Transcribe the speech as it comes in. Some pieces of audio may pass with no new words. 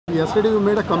Yesterday you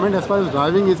made a comment as far as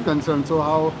driving is concerned. So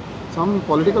how some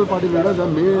political party leaders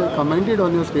have commented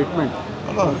on your statement.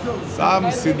 No, Sam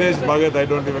Siddesh Bhagat, I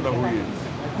don't even know who he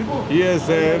is. He has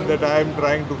said that I am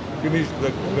trying to finish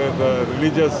the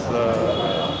religious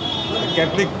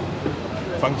Catholic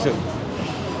functions.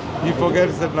 He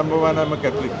forgets that number one, I'm a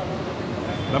Catholic.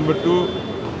 Number two,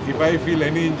 if I feel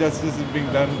any injustice is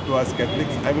being done to us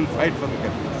Catholics, I will fight for the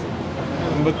Catholics.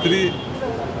 Number three,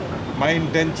 my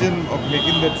intention of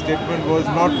making that statement was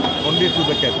not only to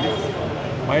the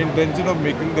Catholics. My intention of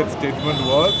making that statement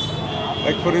was,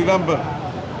 like for example,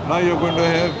 now you're going to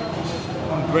have,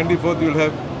 on 24th you'll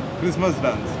have Christmas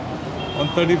dance. On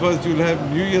 31st you'll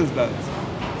have New Year's dance.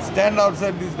 Stand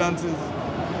outside these dances.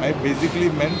 I basically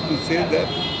meant to say that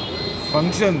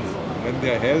functions, when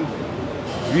they are held,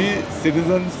 we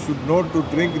citizens should know to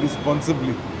drink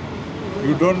responsibly.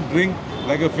 You don't drink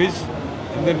like a fish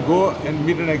and then go and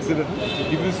meet an accident.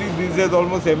 If you see these days,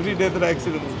 almost every day there are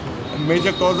accidents. And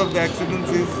major cause of the accidents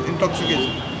is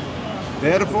intoxication.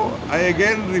 Therefore, I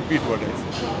again repeat what I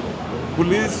said.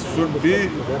 Police should be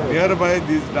nearby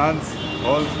these dance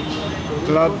halls,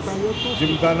 clubs,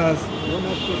 gymkhanas,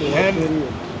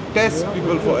 and test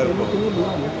people for alcohol.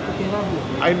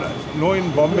 I know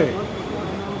in Bombay,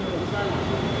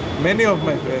 many of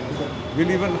my friends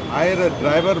will even hire a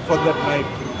driver for that night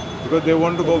because they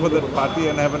want to go for that party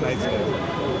and have a nice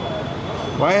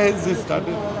time. Why has this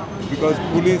started? Because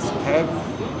police have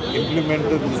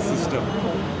implemented this system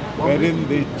wherein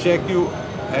they check you,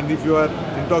 and if you are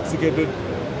intoxicated,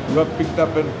 you are picked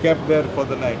up and kept there for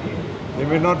the night. They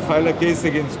may not file a case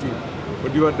against you,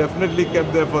 but you are definitely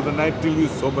kept there for the night till you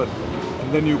sober,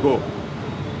 and then you go.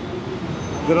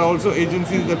 There are also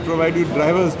agencies that provide you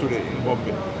drivers today in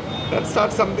Bombay. Let's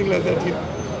start something like that here.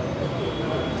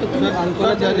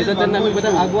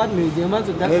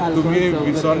 तुम्ही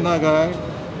विसरना काय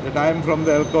that I am from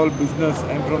the alcohol business,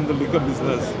 I am from the liquor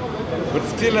business, but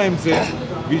still I am saying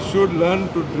we should learn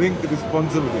to drink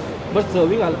responsibly. But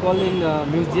serving alcohol in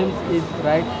museums is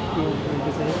right to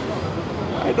say?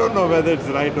 I don't know whether it's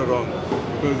right or wrong,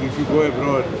 because if you go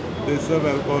abroad, they serve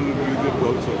alcohol in museums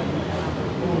also.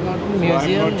 So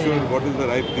I'm not sure what is the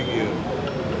right thing here.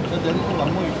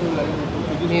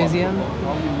 Museum?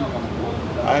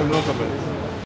 I have no comments.